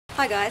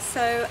Hi guys,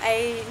 so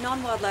a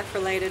non-wildlife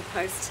related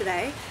post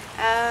today.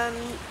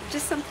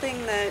 Just something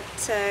that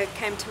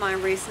came to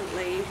mind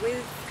recently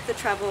with the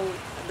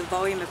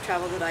volume of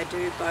travel that I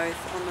do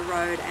both on the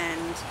road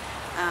and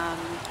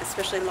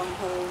especially long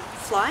haul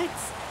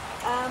flights.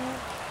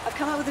 I've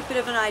come up with a bit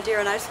of an idea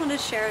and I just wanted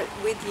to share it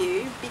with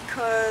you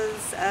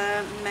because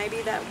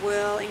maybe that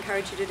will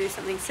encourage you to do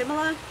something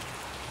similar.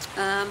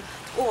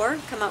 Or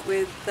come up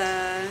with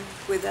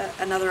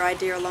another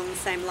idea along the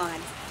same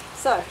lines.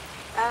 So,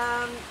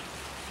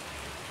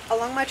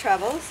 along my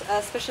travels,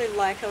 especially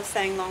like I was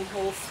saying long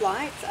haul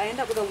flights, I end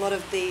up with a lot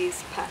of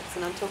these packs,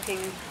 and I'm talking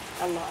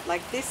a lot.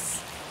 Like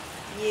this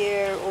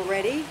year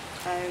already,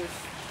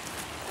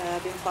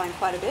 I've been flying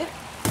quite a bit.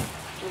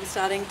 I'm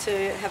starting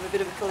to have a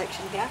bit of a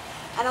collection here.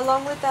 And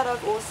along with that,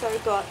 I've also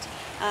got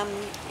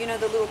you know,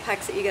 the little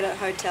packs that you get at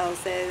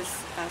hotels. There's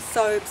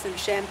soaps and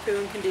shampoo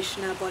and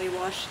conditioner, body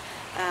wash.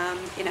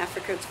 In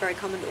Africa it's very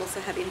common to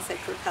also have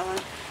insect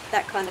repellent,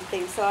 that kind of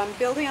thing. So I'm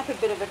building up a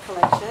bit of a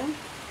collection.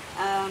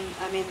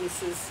 I mean,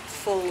 this is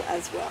full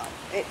as well.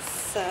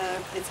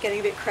 It's getting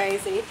a bit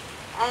crazy,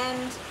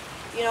 and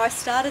you know, I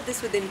started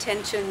this with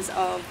intentions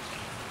of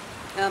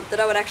that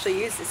I would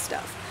actually use this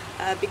stuff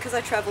because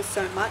I travel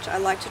so much. I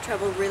like to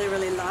travel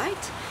really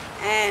light,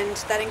 and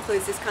that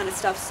includes this kind of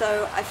stuff.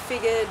 So I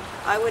figured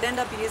I would end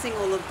up using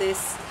all of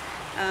this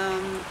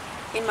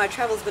in my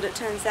travels, but it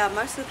turns out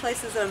most of the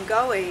places that I'm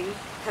going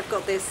have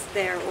got this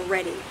there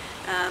already.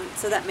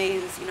 So that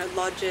means, you know,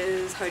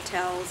 lodges,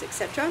 hotels,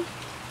 etc.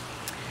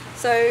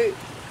 So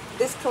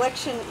this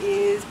collection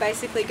is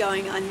basically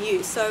going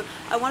unused. So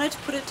I wanted to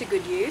put it to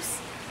good use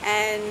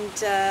and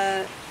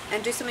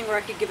do something where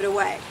I could give it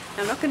away.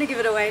 Now, I'm not going to give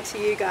it away to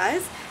you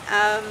guys,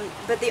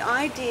 but the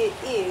idea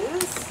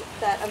is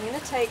that I'm going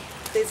to take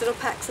these little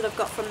packs that I've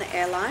got from the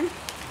airline.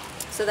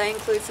 So they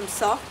include some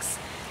socks.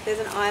 There's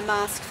an eye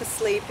mask for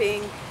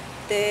sleeping.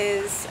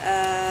 There's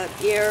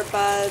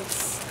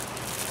earbuds.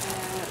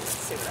 Let's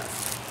see what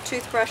else.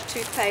 Toothbrush,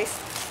 toothpaste.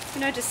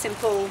 You know, just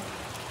simple,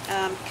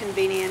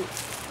 convenient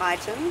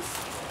items.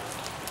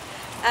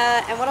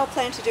 And what I'll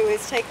plan to do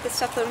is take the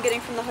stuff that I'm getting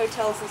from the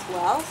hotels as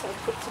well. So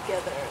I've put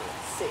together,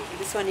 let's see,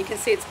 this one you can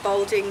see it's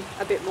bulging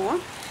a bit more.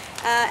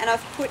 And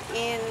I've put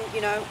in,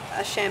 you know,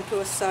 a shampoo,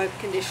 a soap,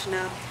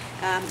 conditioner.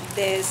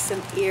 There's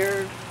some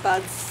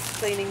earbuds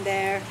cleaning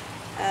there.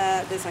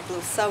 There's like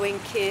little sewing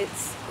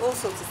kits, all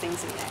sorts of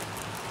things in there.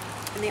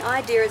 And the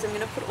idea is I'm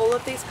going to put all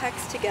of these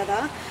packs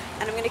together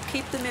and I'm going to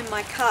keep them in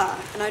my car.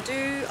 And I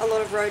do a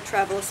lot of road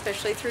travel,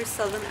 especially through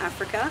southern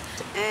Africa.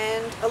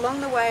 And along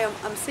the way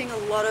I'm seeing a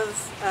lot of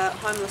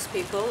homeless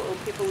people or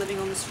people living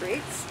on the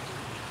streets.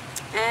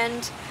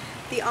 And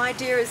the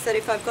idea is that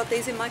if I've got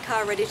these in my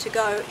car ready to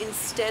go,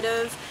 instead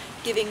of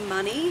giving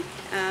money,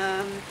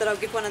 that I'll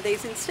give one of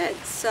these instead.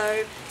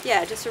 So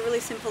yeah, just a really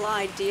simple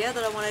idea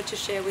that I wanted to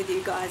share with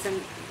you guys.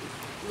 And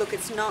look,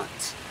 it's not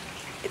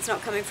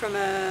coming from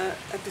a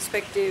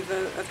perspective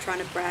of trying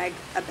to brag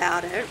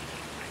about it.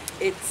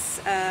 It's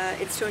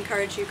to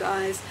encourage you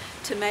guys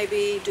to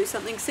maybe do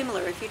something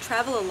similar. If you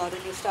travel a lot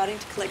and you're starting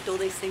to collect all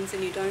these things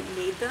and you don't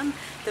need them,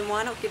 then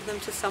why not give them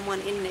to someone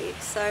in need?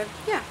 So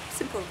yeah,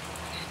 simple.